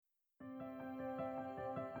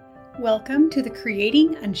Welcome to the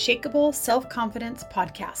Creating Unshakable Self-Confidence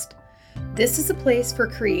podcast. This is a place for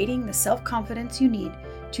creating the self-confidence you need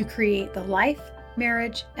to create the life,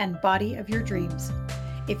 marriage, and body of your dreams.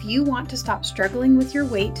 If you want to stop struggling with your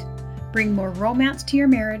weight, bring more romance to your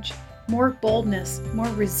marriage, more boldness, more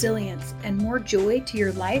resilience, and more joy to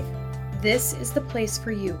your life, this is the place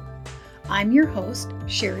for you. I'm your host,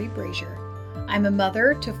 Sherry Brazier. I'm a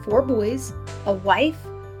mother to 4 boys, a wife,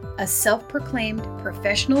 a self-proclaimed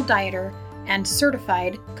professional dieter, and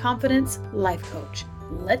certified confidence life coach.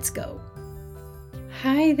 Let's go.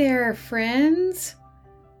 Hi there, friends.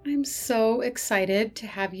 I'm so excited to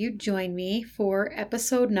have you join me for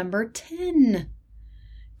episode number 10.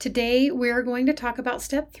 Today, we're going to talk about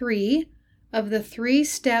step 3 of the 3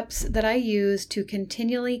 steps that I use to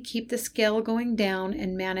continually keep the scale going down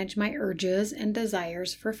and manage my urges and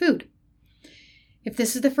desires for food. If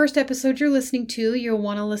this is the first episode you're listening to, you'll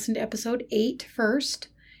want to listen to episode 8 first.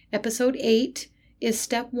 Episode 8 is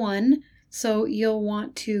step 1, so you'll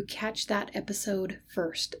want to catch that episode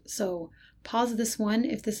first. So pause this one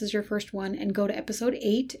if this is your first one and go to episode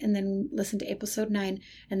 8 and then listen to episode 9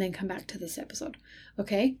 and then come back to this episode.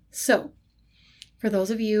 Okay, so for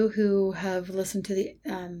those of you who have listened to the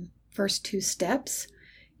first 2 steps,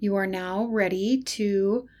 you are now ready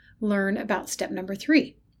to learn about step number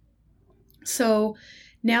 3. So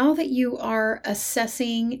now that you are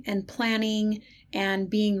assessing and planning and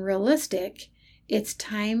being realistic, it's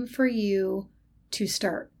time for you to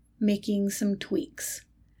start making some tweaks.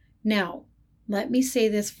 Now, let me say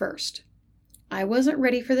this first. I wasn't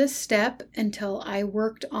ready for this step until I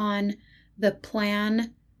worked on the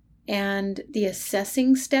plan and the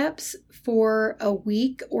assessing steps for a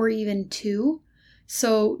week or even 2.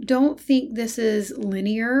 So don't think this is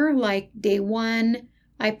linear, like day 1,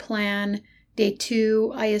 I plan, day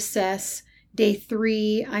 2, I assess, day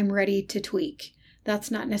 3, I'm ready to tweak.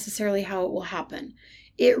 That's not necessarily how it will happen.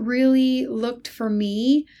 It really looked for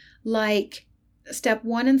me like step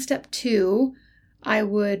 1 and step 2, I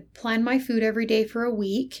would plan my food every day for a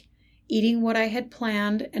week, eating what I had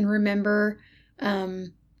planned, and remember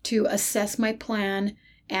to assess my plan,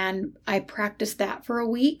 and I practiced that for a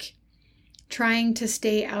week, trying to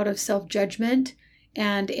stay out of self-judgment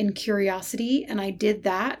and in curiosity, and I did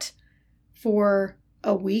that for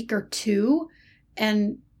a week or 2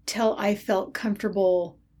 until I felt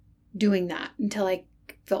comfortable doing that, until I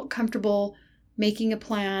felt comfortable making a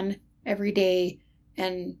plan every day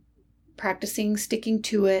and practicing sticking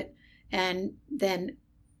to it, and then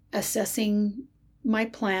assessing my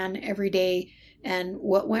plan every day and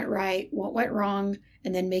what went right, what went wrong,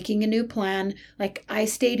 and then making a new plan. Like, I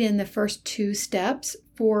stayed in the first 2 steps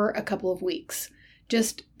for a couple of weeks.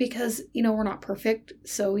 Just because, we're not perfect,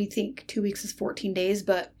 so we think 2 weeks is 14 days,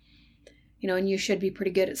 but, and you should be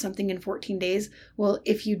pretty good at something in 14 days. Well,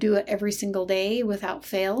 if you do it every single day without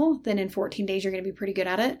fail, then in 14 days you're going to be pretty good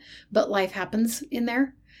at it, but life happens in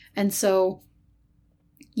there. And so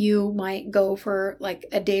you might go for like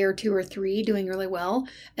a day or 2 or 3 doing really well,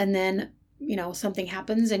 and then, something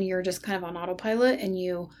happens and you're just kind of on autopilot, and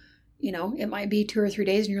it might be 2 or 3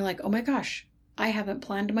 days and you're like, oh my gosh, I haven't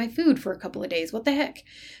planned my food for a couple of days. What the heck?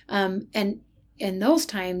 And in those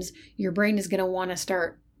times, your brain is going to want to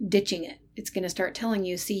start ditching it. It's going to start telling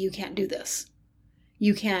you, see, you can't do this.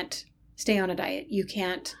 You can't stay on a diet. You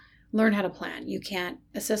can't learn how to plan. You can't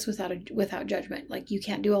assess without judgment. Like, you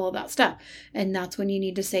can't do all of that stuff. And that's when you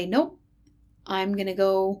need to say, nope, I'm going to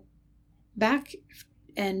go back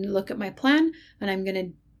and look at my plan, and I'm going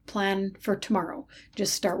to plan for tomorrow.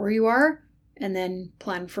 Just start where you are and then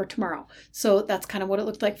plan for tomorrow. So that's kind of what it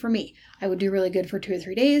looked like for me. I would do really good for 2 or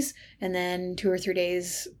 3 days, and then 2 or 3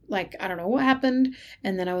 days, like, I don't know what happened.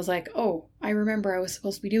 And then I was like, oh, I remember I was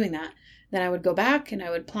supposed to be doing that. Then I would go back and I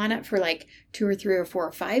would plan it for like 2 or 3 or 4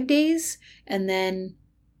 or 5 days. And then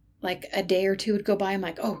like a day or 2 would go by. I'm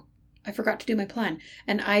like, oh, I forgot to do my plan.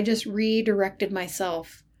 And I just redirected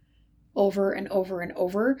myself over and over and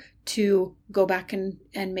over to go back and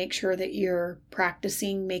make sure that you're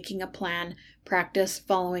practicing making a plan, practice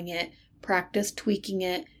following it, practice tweaking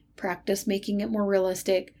it, practice making it more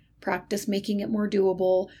realistic, practice making it more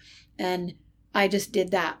doable. And I just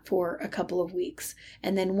did that for a couple of weeks.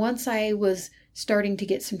 And then once I was starting to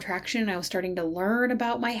get some traction, I was starting to learn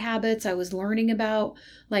about my habits. I was learning about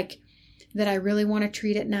like that I really want to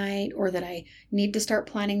treat at night, or that I need to start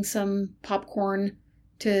planning some popcorn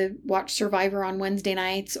to watch Survivor on Wednesday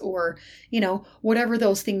nights, or, whatever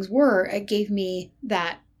those things were. It gave me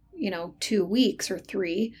that, 2 weeks or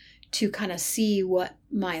 3 to kind of see what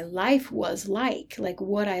my life was like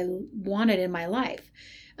what I wanted in my life.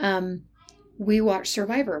 We watched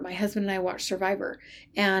Survivor. My husband and I watched Survivor,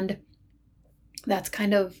 and that's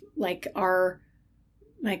kind of like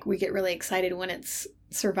we get really excited when it's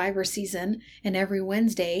Survivor season, and every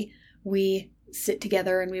Wednesday we sit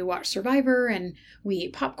together and we watch Survivor and we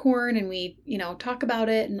eat popcorn and we, talk about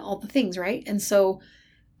it and all the things, right? And so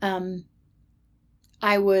I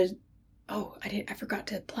forgot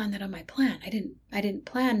to plan that on my plan. I didn't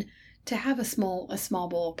plan to have a small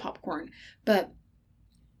bowl of popcorn. But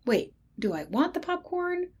wait, do I want the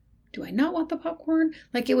popcorn? Do I not want the popcorn?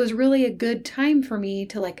 Like, it was really a good time for me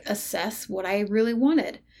to assess what I really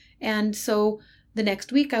wanted. And so the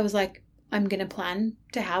next week I was like, I'm going to plan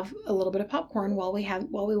to have a little bit of popcorn while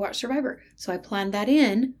we watch Survivor. So I planned that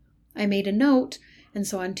in. I made a note. And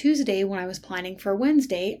so on Tuesday, when I was planning for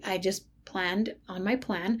Wednesday, I just planned on my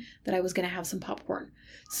plan that I was going to have some popcorn.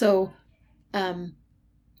 So that's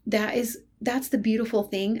the beautiful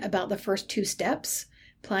thing about the first two steps,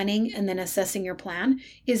 planning and then assessing your plan,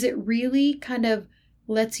 is it really kind of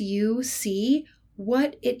lets you see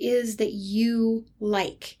what it is that you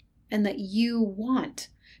like and that you want.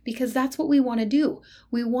 Because that's what we want to do.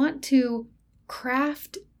 We want to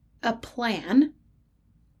craft a plan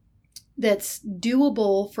that's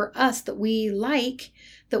doable for us, that we like,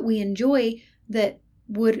 that we enjoy, that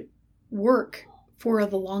would work for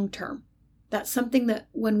the long term. That's something that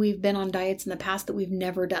when we've been on diets in the past that we've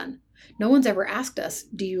never done. No one's ever asked us,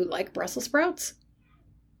 do you like Brussels sprouts?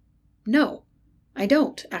 No, I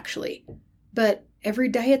don't actually. But every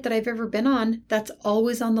diet that I've ever been on, that's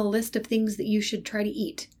always on the list of things that you should try to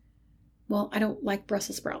eat. Well, I don't like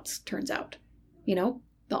Brussels sprouts, turns out.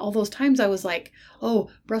 All those times I was like, oh,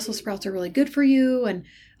 Brussels sprouts are really good for you. And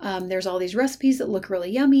there's all these recipes that look really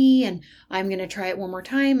yummy. And I'm going to try it one more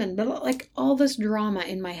time. And all this drama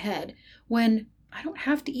in my head when I don't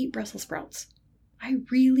have to eat Brussels sprouts. I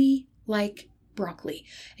really like broccoli.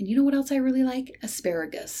 And you know what else I really like?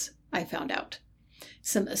 Asparagus, I found out.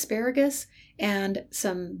 Some asparagus and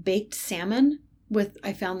some baked salmon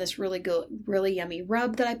I found this really good, really yummy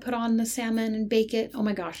rub that I put on the salmon and bake it. Oh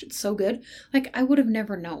my gosh, it's so good. I would have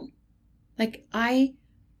never known. I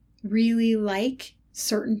really like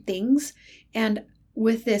certain things. And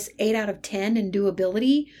with this 8 out of 10 in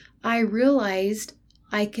doability, I realized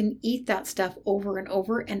I can eat that stuff over and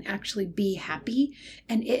over and actually be happy.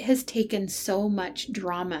 And it has taken so much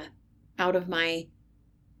drama out of my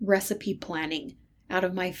recipe planning, out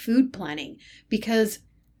of my food planning, because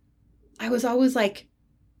I was always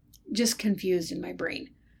just confused in my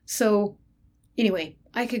brain. So anyway,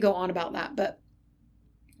 I could go on about that, but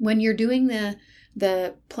when you're doing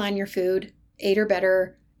the plan your food, 8 or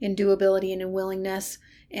better in doability and in willingness,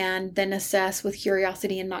 and then assess with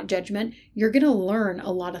curiosity and not judgment, you're going to learn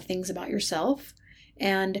a lot of things about yourself,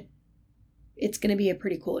 and it's going to be a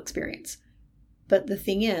pretty cool experience. But the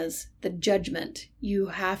thing is, the judgment, you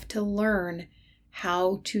have to learn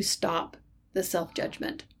how to stop the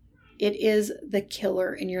self-judgment. It is the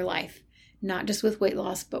killer in your life, not just with weight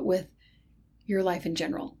loss, but with your life in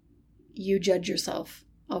general. You judge yourself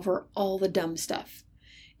over all the dumb stuff.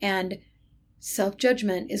 And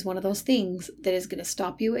self-judgment is one of those things that is going to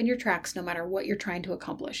stop you in your tracks no matter what you're trying to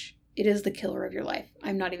accomplish. It is the killer of your life.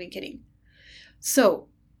 I'm not even kidding. So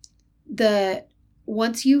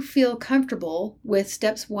once you feel comfortable with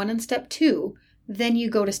steps 1 and step 2, then you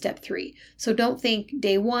go to step 3. So don't think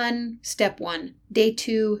day 1, step 1, day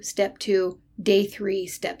 2, step 2, day 3,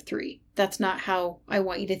 step 3. That's not how I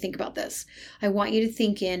want you to think about this. I want you to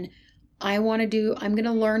think I'm going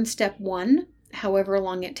to learn step 1, however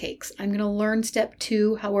long it takes. I'm going to learn step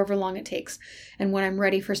 2, however long it takes. And when I'm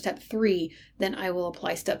ready for step 3, then I will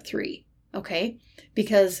apply step 3. Okay?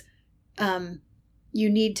 Because you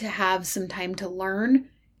need to have some time to learn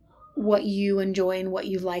what you enjoy and what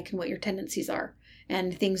you like and what your tendencies are,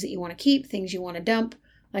 and things that you want to keep, things you want to dump,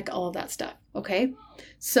 all of that stuff. Okay.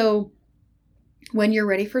 So when you're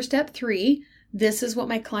ready for step 3, this is what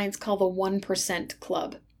my clients call the 1%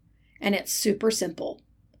 club. And it's super simple.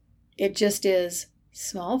 It just is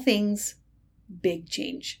small things, big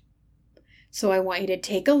change. So I want you to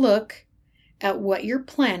take a look at what you're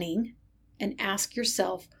planning and ask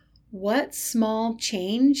yourself, what small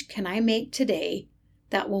change can I make today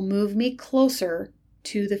that will move me closer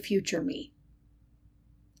to the future me?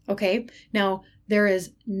 Okay, now there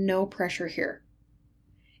is no pressure here.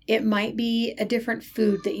 It might be a different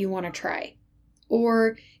food that you want to try,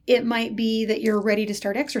 or it might be that you're ready to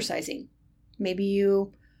start exercising. Maybe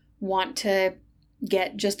you want to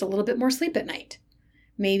get just a little bit more sleep at night.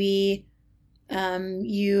 Maybe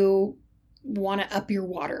you want to up your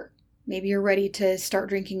water. Maybe you're ready to start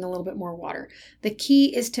drinking a little bit more water. The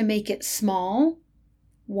key is to make it small,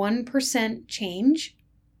 1% change,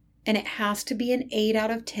 and it has to be an 8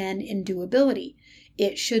 out of 10 in doability.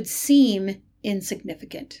 It should seem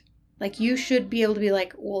insignificant. Like you should be able to be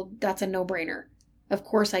like, well, that's a no-brainer. Of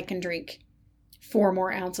course I can drink 4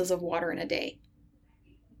 more ounces of water in a day.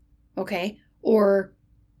 Okay. Or,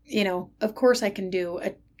 of course I can do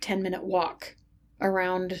a 10-minute walk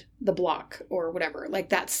around the block or whatever. Like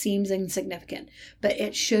that seems insignificant, but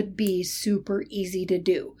it should be super easy to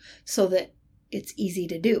do so that it's easy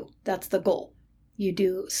to do. That's the goal. You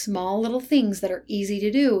do small little things that are easy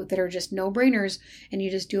to do, that are just no-brainers, and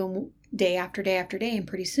you just do them day after day after day, and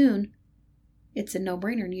pretty soon it's a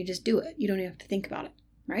no-brainer and you just do it. You don't even have to think about it,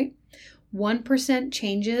 right? 1%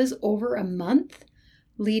 changes over a month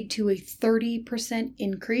lead to a 30%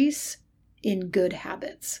 increase in good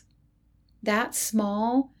habits. That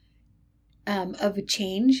small of a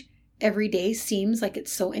change every day seems like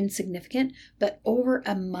it's so insignificant, but over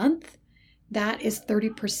a month, that is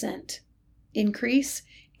 30% increase,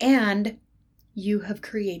 and you have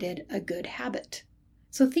created a good habit.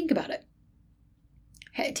 So think about it.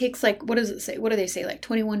 It takes what does it say? What do they say?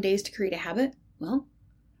 21 days to create a habit? Well,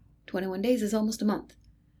 21 days is almost a month.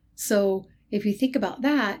 So if you think about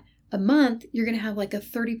that, a month, you're going to have a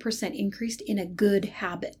 30% increase in a good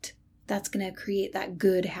habit. That's going to create that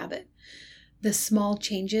good habit. The small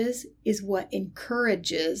changes is what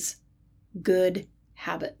encourages good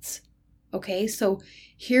habits. Okay, so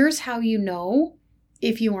here's how you know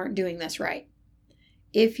if you aren't doing this right.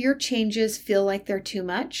 If your changes feel like they're too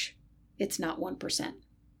much, it's not 1%.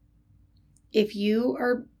 If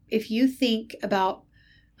you think about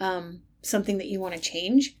something that you want to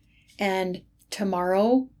change and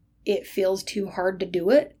tomorrow it feels too hard to do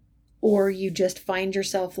it, or you just find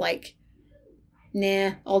yourself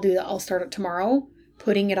nah, I'll do that, I'll start it tomorrow,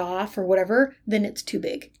 putting it off or whatever, then it's too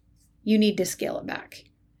big. You need to scale it back.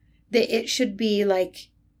 It should be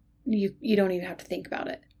you don't even have to think about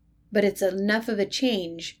it. But it's enough of a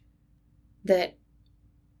change that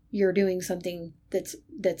you're doing something that's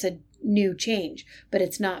a new change. But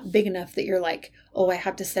it's not big enough that you're I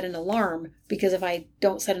have to set an alarm, because if I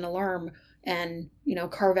don't set an alarm and,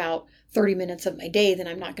 carve out 30 minutes of my day, then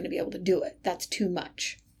I'm not going to be able to do it. That's too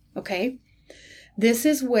much. Okay? This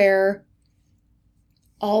is where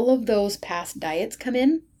all of those past diets come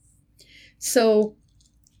in. So,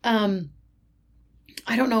 I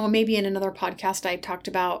don't know, maybe in another podcast I talked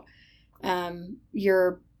about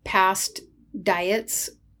your past diets.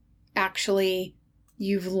 Actually,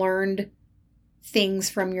 you've learned things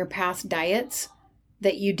from your past diets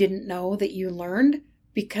that you didn't know that you learned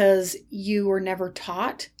because you were never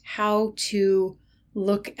taught how to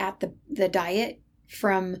look at the diet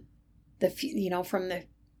from the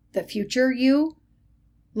future you,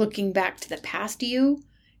 looking back to the past you,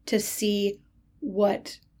 to see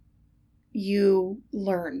what you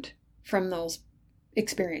learned from those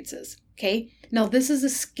experiences. Okay. Now this is a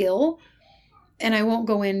skill, and I won't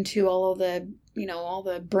go into all of the, all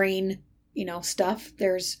the brain, stuff.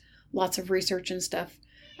 There's lots of research and stuff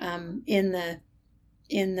in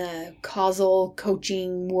the causal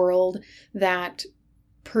coaching world that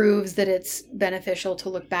proves that it's beneficial to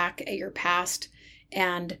look back at your past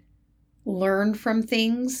and learn from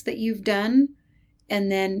things that you've done,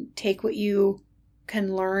 and then take what you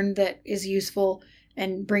can learn that is useful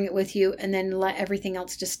and bring it with you, and then let everything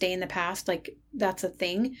else just stay in the past. That's a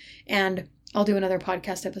thing. And I'll do another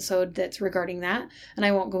podcast episode that's regarding that, and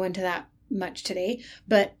I won't go into that much today,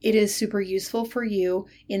 but it is super useful for you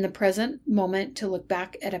in the present moment to look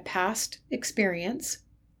back at a past experience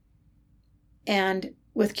and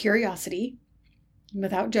with curiosity,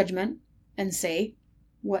 without judgment, and say,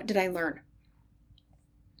 what did I learn?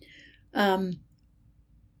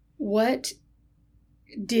 What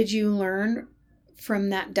did you learn from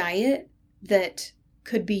that diet that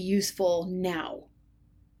could be useful now?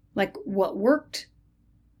 What worked?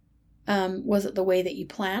 Was it the way that you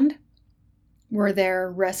planned? Were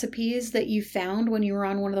there recipes that you found when you were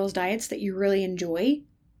on one of those diets that you really enjoy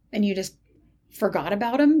and you just forgot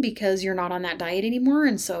about them because you're not on that diet anymore?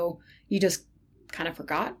 And so you just kind of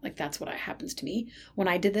forgot. That's what happens to me. When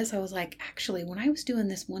I did this, I was actually, when I was doing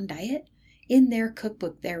this one diet, in their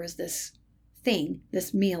cookbook, there was this thing,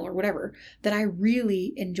 this meal or whatever, that I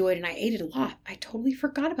really enjoyed and I ate it a lot. I totally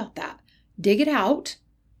forgot about that. Dig it out,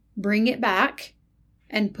 bring it back,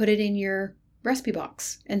 and put it in your recipe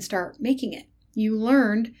box and start making it. You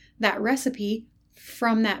learned that recipe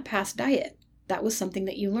from that past diet. That was something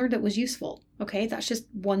that you learned that was useful. Okay, that's just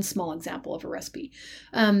one small example of a recipe.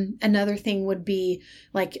 Another thing would be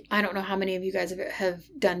I don't know how many of you guys have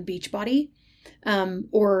done Beachbody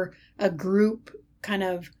or a group kind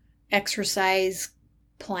of exercise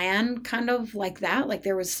plan, kind of like that.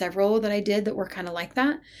 There was several that I did that were kind of like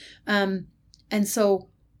that. And so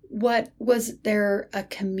was there a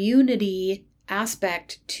community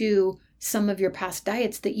aspect to some of your past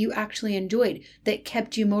diets that you actually enjoyed, that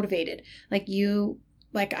kept you motivated.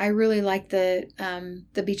 I really like the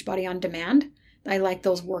Beachbody On Demand. I like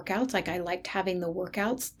those workouts. I liked having the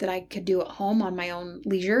workouts that I could do at home on my own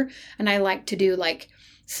leisure. And I like to do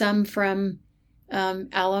some from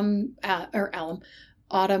Autumn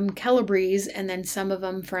Calabrese, and then some of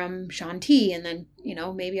them from Shanti. And then,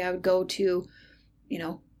 maybe I would go to,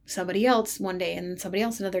 somebody else one day and somebody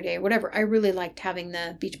else another day or whatever. I really liked having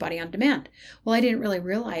the Beachbody On Demand. Well, I didn't really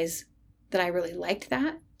realize that I really liked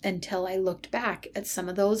that until I looked back at some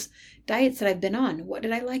of those diets that I've been on. What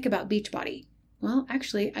did I like about Beachbody? Well,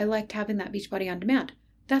 actually, I liked having that Beachbody On Demand.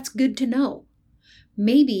 That's good to know.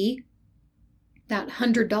 Maybe that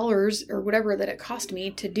 $100 or whatever that it cost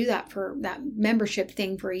me to do that for that membership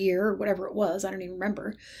thing for a year or whatever it was, I don't even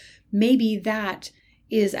remember. Maybe that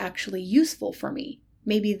is actually useful for me.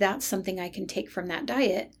 Maybe that's something I can take from that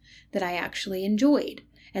diet that I actually enjoyed.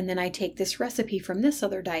 And then I take this recipe from this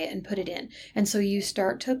other diet and put it in. And so you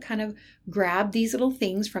start to kind of grab these little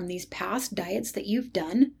things from these past diets that you've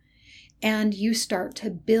done, and you start to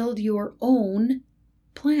build your own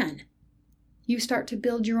plan. You start to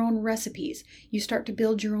build your own recipes. You start to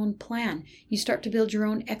build your own plan. You start to build your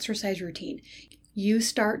own exercise routine. You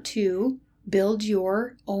start to build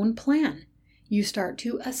your own plan. You start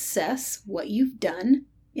to assess what you've done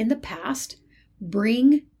in the past,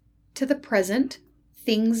 bring to the present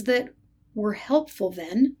things that were helpful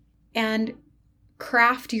then, and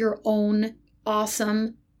craft your own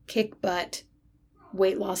awesome kick butt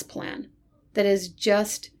weight loss plan that is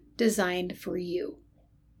just designed for you.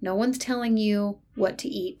 No one's telling you what to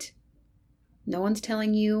eat. No one's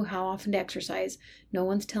telling you how often to exercise. No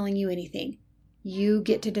one's telling you anything. You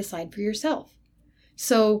get to decide for yourself.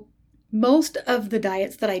 So most of the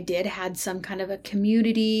diets that I did had some kind of a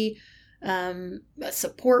community, a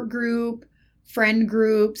support group, friend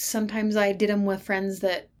groups. Sometimes I did them with friends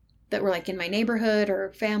that were in my neighborhood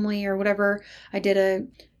or family or whatever. I did a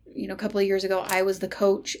couple of years ago, I was the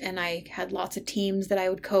coach, and I had lots of teams that I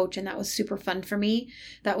would coach, and that was super fun for me.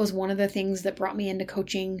 That was one of the things that brought me into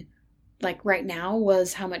coaching, right now,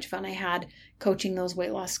 was how much fun I had coaching those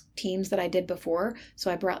weight loss teams that I did before.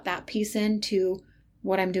 So I brought that piece into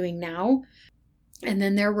what I'm doing now. And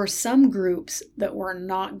then there were some groups that were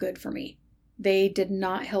not good for me. They did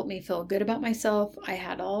not help me feel good about myself. I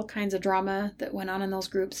had all kinds of drama that went on in those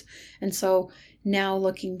groups. And so now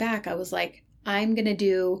looking back, I was like, I'm going to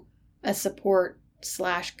do a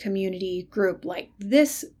support/community group like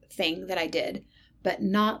this thing that I did, but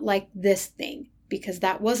not like this thing, because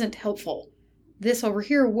that wasn't helpful. This over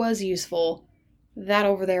here was useful. That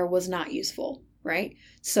over there was not useful, right?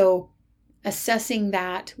 So assessing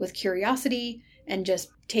that with curiosity and just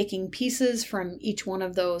taking pieces from each one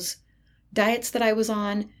of those diets that I was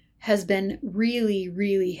on has been really,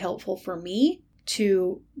 really helpful for me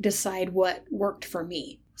to decide what worked for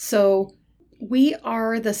me. So we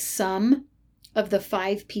are the sum of the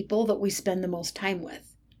 5 people that we spend the most time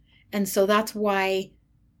with. And so that's why,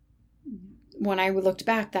 when I looked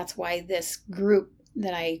back, that's why this group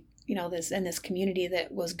that this community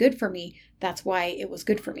that was good for me, that's why it was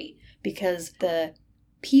good for me, because the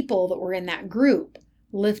people that were in that group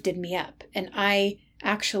lifted me up, and I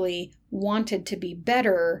actually wanted to be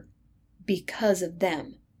better because of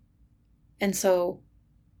them. And so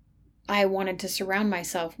I wanted to surround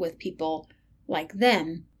myself with people like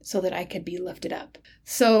them so that I could be lifted up.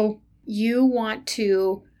 So you want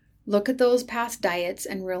to look at those past diets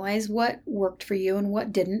and realize what worked for you and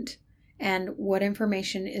what didn't, and what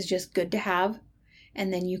information is just good to have.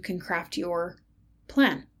 And then you can craft your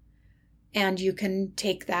plan. And you can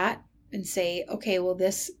take that and say, okay, well,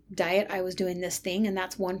 this diet, I was doing this thing, and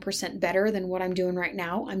that's 1% better than what I'm doing right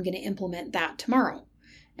now. I'm going to implement that tomorrow.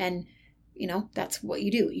 And, that's what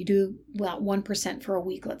you do. You do 1% for a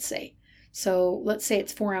week, let's say. So let's say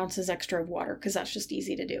it's 4 ounces extra of water, because that's just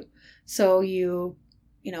easy to do. So you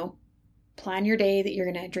plan your day that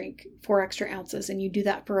you're going to drink 4 extra ounces, and you do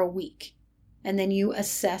that for a week. And then you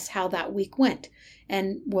assess how that week went.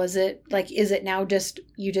 And was it is it now just,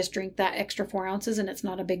 you just drink that extra 4 ounces and it's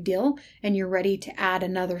not a big deal, and you're ready to add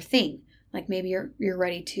another thing? Like maybe you're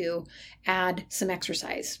ready to add some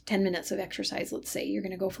exercise, 10 minutes of exercise. Let's say you're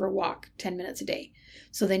going to go for a walk 10 minutes a day.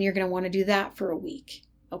 So then you're going to want to do that for a week.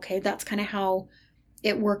 Okay, that's kind of how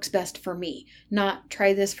it works best for me. Not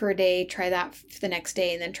try this for a day, try that for the next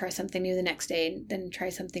day, and then try something new the next day, and then try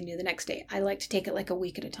something new the next day. I like to take it like a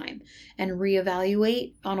week at a time and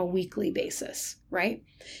reevaluate on a weekly basis, right?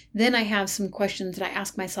 Then I have some questions that I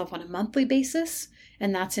ask myself on a monthly basis,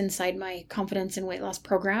 and that's inside my Confidence in Weight Loss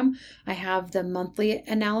program. I have the monthly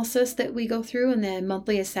analysis that we go through and the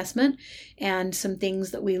monthly assessment and some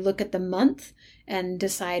things that we look at the month and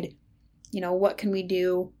decide, what can we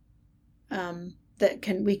do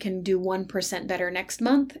we can do 1% better next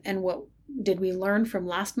month, and what did we learn from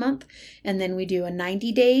last month. And then we do a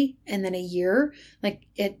 90-day and then a year, and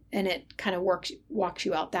it kind of walks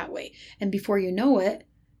you out that way. And before you know it,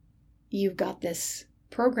 you've got this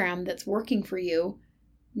program that's working for you.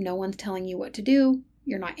 No one's telling you what to do.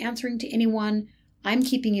 You're not answering to anyone. I'm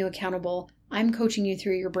keeping you accountable. I'm coaching you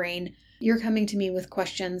through your brain. You're coming to me with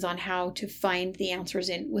questions on how to find the answers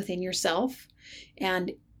within yourself.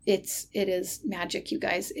 And it is magic, you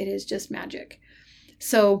guys. It is just magic.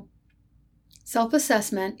 So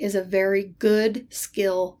self-assessment is a very good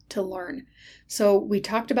skill to learn. So we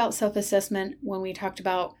talked about self-assessment when we talked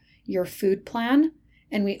about your food plan,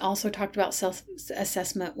 and we also talked about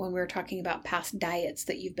self-assessment when we were talking about past diets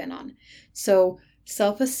that you've been on. So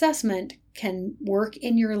self-assessment can work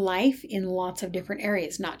in your life in lots of different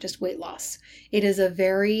areas, not just weight loss. It is a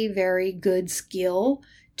very, very good skill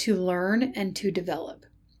to learn and to develop.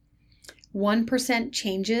 1%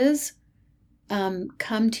 changes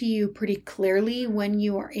come to you pretty clearly when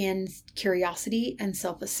you are in curiosity and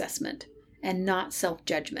self-assessment and not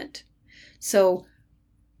self-judgment. So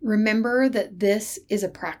remember that this is a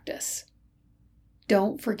practice.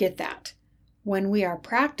 Don't forget that. When we are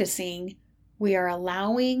practicing, we are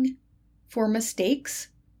allowing for mistakes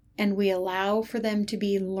and we allow for them to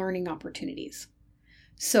be learning opportunities.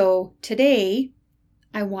 So today,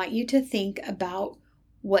 I want you to think about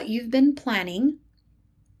what you've been planning,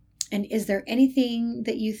 and is there anything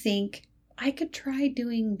that you think, I could try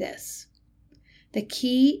doing this? The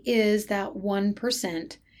key is that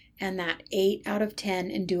 1% and that 8 out of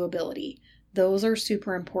 10 in doability. Those are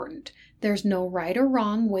super important. There's no right or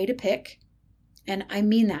wrong way to pick, and I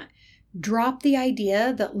mean that. Drop the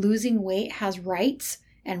idea that losing weight has rights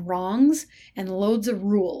and wrongs and loads of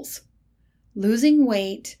rules. Losing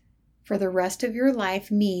weight for the rest of your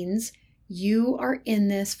life means you are in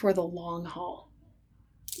this for the long haul.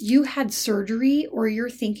 You had surgery or you're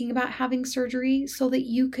thinking about having surgery so that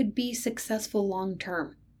you could be successful long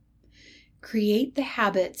term. Create the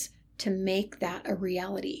habits to make that a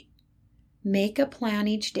reality. Make a plan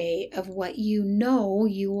each day of what you know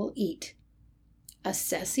you will eat.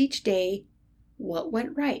 Assess each day what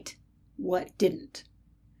went right, what didn't.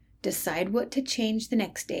 Decide what to change the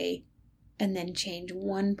next day, and then change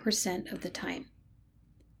 1% of the time.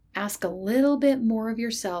 Ask a little bit more of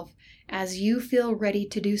yourself as you feel ready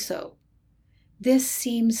to do so. This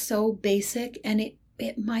seems so basic, and it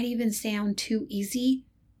might even sound too easy,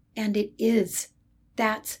 and it is.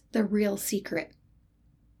 That's the real secret.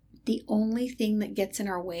 The only thing that gets in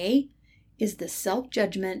our way is the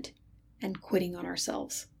self-judgment and quitting on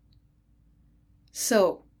ourselves.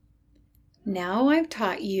 So, now I've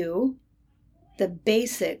taught you the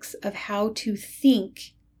basics of how to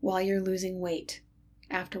think while you're losing weight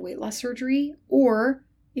after weight loss surgery, or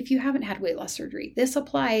if you haven't had weight loss surgery. This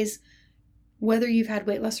applies whether you've had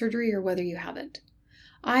weight loss surgery or whether you haven't.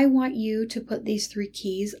 I want you to put these 3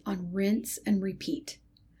 keys on rinse and repeat.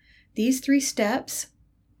 These 3 steps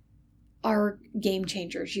are game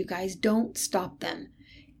changers. You guys, don't stop them.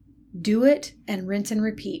 Do it and rinse and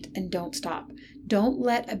repeat, and don't stop. Don't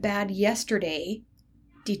let a bad yesterday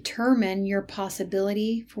determine your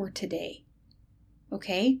possibility for today.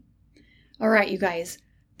 Okay? All right, you guys,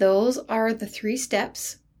 those are the 3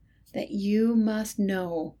 steps that you must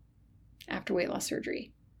know after weight loss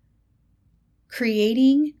surgery.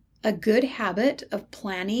 Creating a good habit of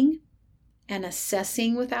planning and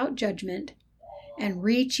assessing without judgment, and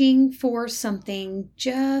reaching for something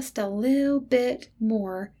just a little bit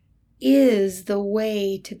more is the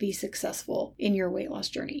way to be successful in your weight loss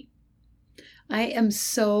journey. I am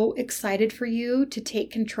so excited for you to take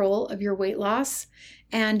control of your weight loss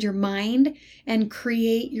and your mind and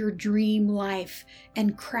create your dream life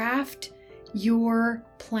and craft your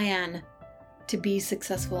plan to be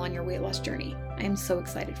successful on your weight loss journey. I am so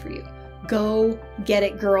excited for you. Go get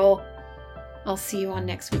it, girl. I'll see you on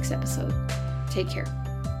next week's episode. Take care.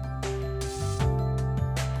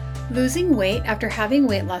 Losing weight after having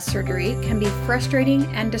weight loss surgery can be frustrating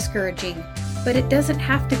and discouraging, but it doesn't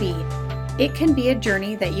have to be. It can be a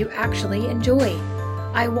journey that you actually enjoy.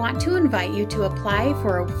 I want to invite you to apply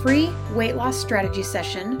for a free weight loss strategy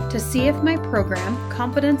session to see if my program,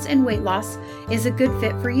 Confidence in Weight Loss, is a good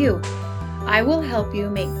fit for you. I will help you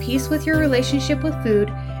make peace with your relationship with food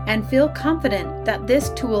and feel confident that this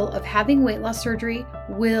tool of having weight loss surgery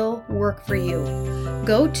will work for you.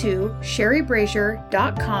 Go to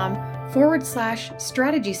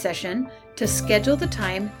sherrybrazier.com/strategy session to schedule the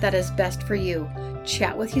time that is best for you.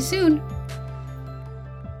 Chat with you soon.